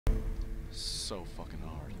so fucking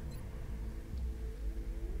hard.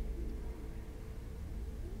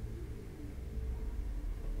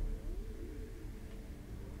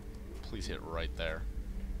 Please hit right there.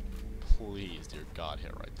 Please, dear God,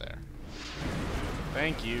 hit right there.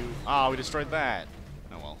 Thank you. Ah, we destroyed that.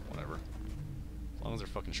 Oh well, whatever. As long as they're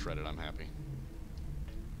fucking shredded, I'm happy.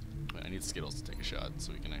 Wait, I need Skittles to take a shot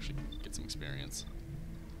so we can actually get some experience.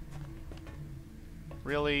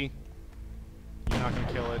 Really? You're not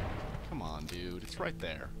gonna kill it? Come on, dude. It's right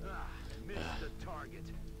there. Missed the target.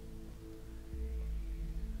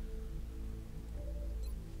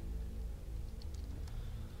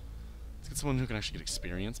 Let's get someone who can actually get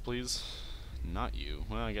experience, please. Not you.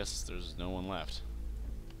 Well, I guess there's no one left.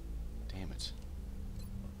 Damn it.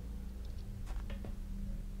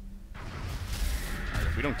 Alright,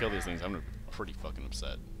 if we don't kill these things, I'm gonna be pretty fucking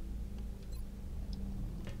upset.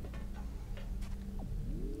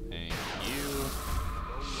 Thank you.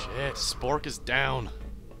 Shit, Spork is down.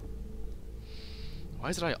 Why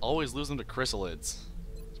is it I always lose them to chrysalids?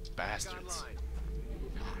 Bastards.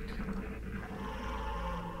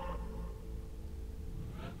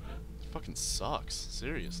 Fucking sucks.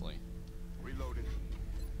 Seriously. Reloaded.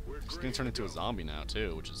 He's gonna turn into a zombie now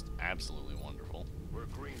too, which is absolutely wonderful. We're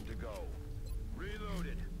green to go.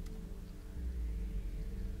 Reloaded.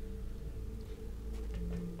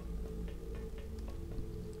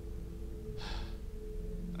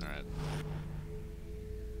 Alright.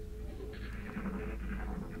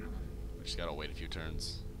 We just gotta wait a few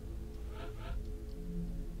turns.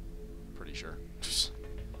 Pretty sure.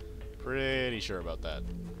 Pretty sure about that.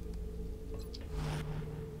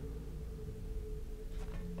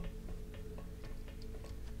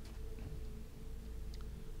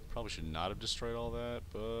 Probably should not have destroyed all that,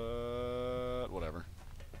 but whatever.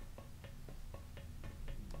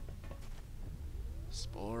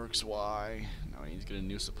 Sporks, why? Now he needs to get a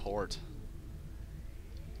new support.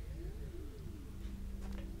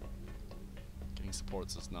 Getting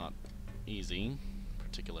supports is not easy,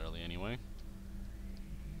 particularly anyway.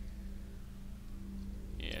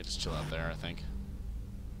 Yeah, just chill out there, I think.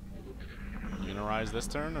 You gonna rise this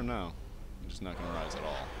turn or no? I'm just not gonna rise at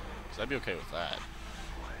all. Because I'd be okay with that.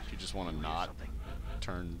 If you just want to not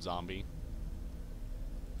turn zombie,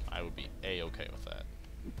 I would be A-okay with that.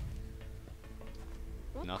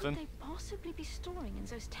 What Nothing? could they possibly be storing in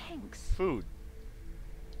those tanks? Food.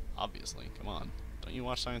 Obviously. Come on. Don't you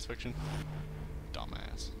watch science fiction?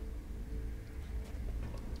 Dumbass.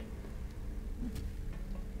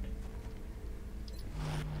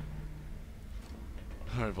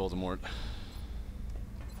 Alright, Voldemort.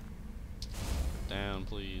 Down,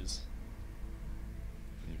 please.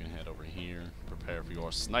 You can head over here. Prepare for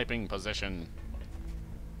your sniping position.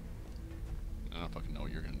 I don't fucking know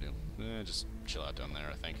what you're gonna do. Just chill out down there,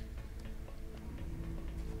 I think.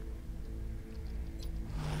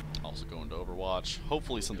 Also go into Overwatch.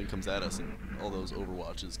 Hopefully something comes at us and all those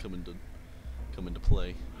Overwatches come into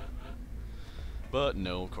play. But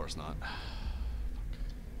no, of course not. Fuck.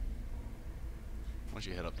 Why don't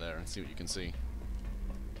you head up there and see what you can see?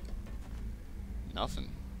 Nothing.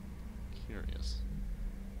 Curious.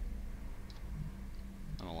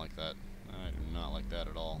 I don't like that. I do not like that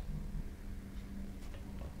at all.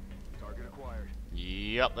 Target acquired.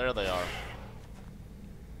 Yep, there they are.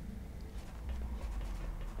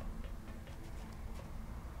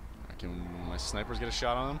 Can my snipers get a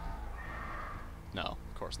shot on them? No,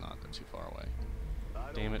 of course not. They're too far away.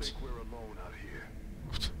 Damn it. Think we're alone out here.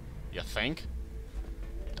 You think?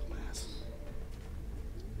 Dumbass.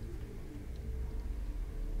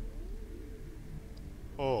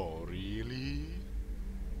 Oh, really?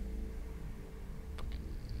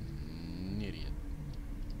 Fucking idiot.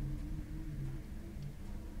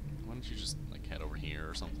 Why don't you just, like, head over here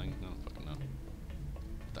or something? I don't fucking know.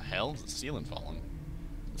 What the hell? Is the ceiling falling?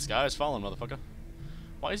 The sky is falling, motherfucker.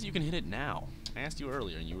 Why is it you can hit it now? I asked you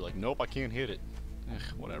earlier and you were like, nope, I can't hit it. Ugh,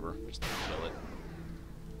 whatever. Just kill it.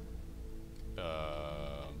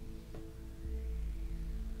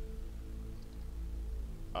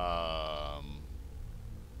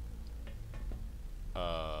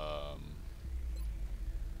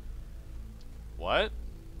 What?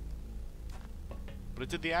 But it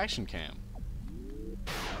did the action cam.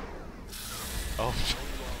 Oh.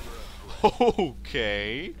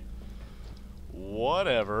 Okay.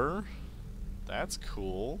 Whatever. That's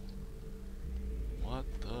cool. What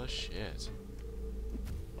the shit?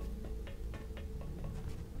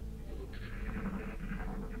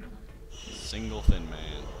 Single thin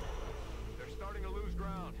man. They're starting to lose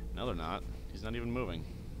ground. No, they're not. He's not even moving.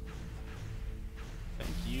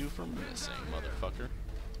 Thank you for missing, motherfucker.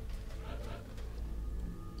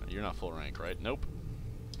 You're not full rank, right? Nope.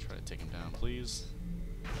 Try to take him down, please.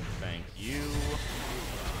 Thank you.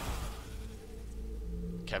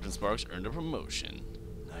 Captain Sparks earned a promotion.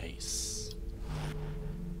 Nice.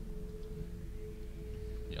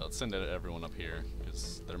 Yeah, let's send everyone up here,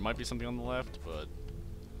 because there might be something on the left, but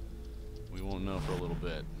we won't know for a little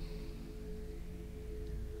bit.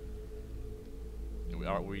 We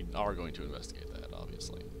are going to investigate that,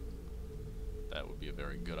 obviously. That would be a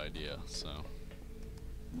very good idea, so.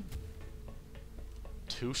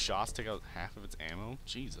 2 shots take out half of its ammo?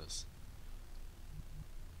 Jesus.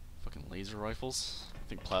 Fucking laser rifles? I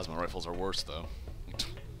think plasma rifles are worse, though.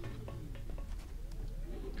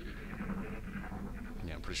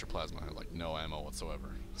 Yeah, I'm pretty sure plasma had, like, no ammo whatsoever,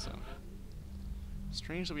 so.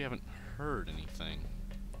 Strange that we haven't heard anything.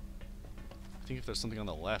 I think if there's something on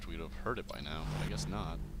the left, we'd have heard it by now, but I guess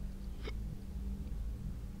not.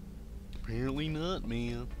 Apparently not,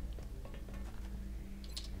 man.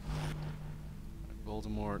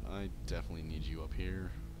 Voldemort, I definitely need you up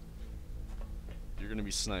here. If you're gonna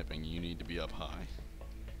be sniping, you need to be up high.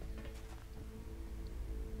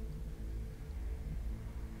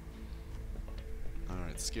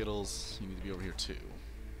 Alright, Skittles, you need to be over here too.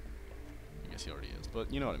 I guess he already is,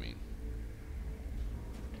 but you know what I mean.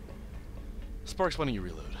 Sparks, why don't you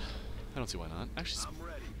reload? I don't see why not. Actually,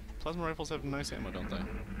 plasma rifles have nice ammo, don't they?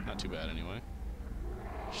 Not too bad, anyway.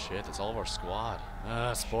 Shit, that's all of our squad.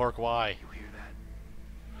 Spork, why?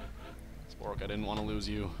 Spork, I didn't want to lose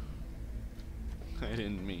you. I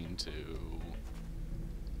didn't mean to.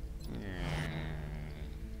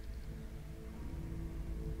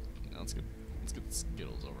 Now let's get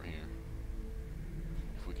Skittles over here.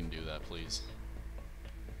 If we can do that, please.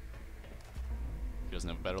 He doesn't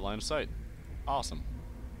have a better line of sight. Awesome.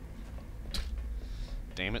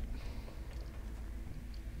 Damn it.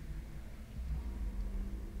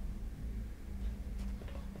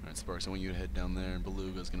 Alright, Sparks, I want you to head down there, and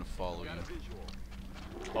Beluga's gonna follow you.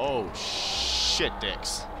 Oh, shit,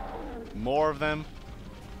 dicks. More of them?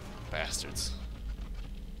 Bastards.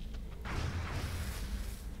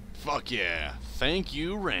 Fuck yeah. Thank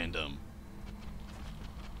you, random.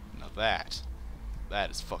 Now that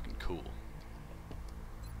is fucking cool.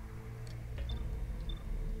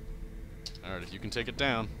 Alright, if you can take it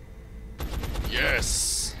down.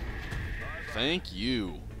 Yes! Thank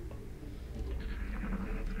you.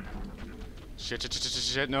 Shit, shit, shit, shit,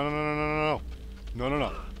 shit. No, no, no, no, no, no. No, no,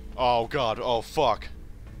 no. Oh, God. Oh, fuck.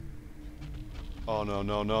 Oh, no,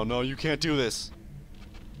 no, no, no. You can't do this.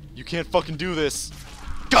 You can't fucking do this.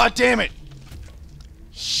 God damn it!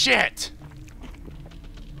 Shit!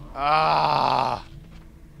 Ah!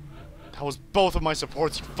 That was both of my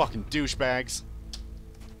supports, you fucking douchebags.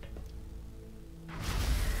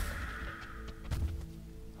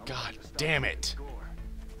 God damn it.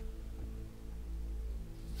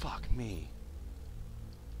 Fuck me.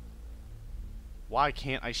 Why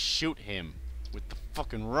can't I shoot him with the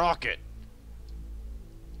fucking rocket?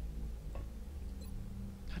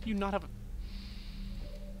 How do you not have a...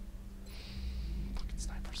 Fucking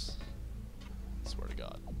snipers. I swear to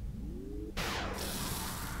God.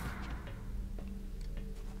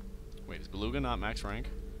 Wait, is Beluga not max rank?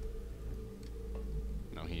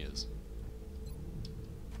 No, he is.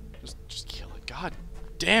 Just kill it. God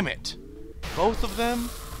damn it! Both of them?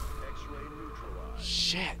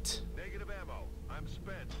 Shit. Negative ammo. I'm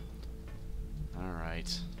spent.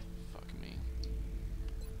 Alright. Fuck me.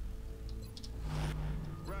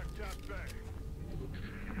 Rack top bang.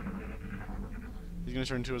 He's gonna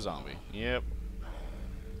turn into a zombie. Yep.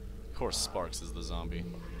 Of course Sparks is the zombie.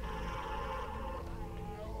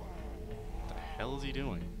 What the hell is he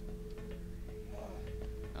doing?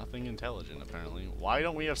 Nothing intelligent, apparently. Why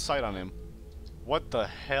don't we have sight on him? What the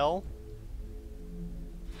hell?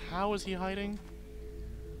 How is he hiding?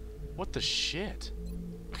 What the shit?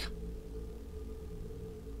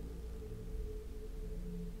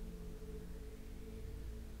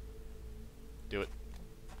 Do it.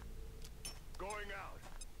 Going out.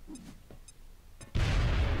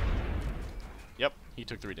 Yep, he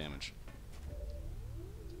took 3 damage.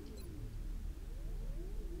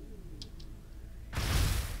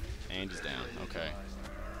 And he's down. Okay.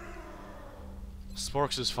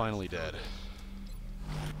 Sporks is finally dead.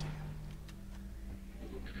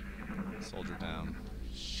 Soldier down.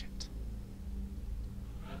 Shit.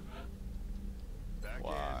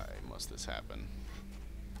 Why must this happen?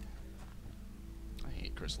 I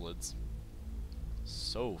hate chrysalids.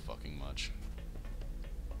 So fucking much.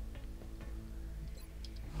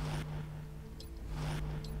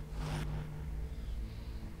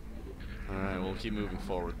 Alright, we'll keep moving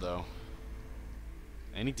forward though.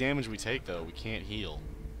 Any damage we take though, we can't heal.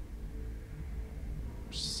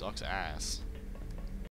 Which sucks ass.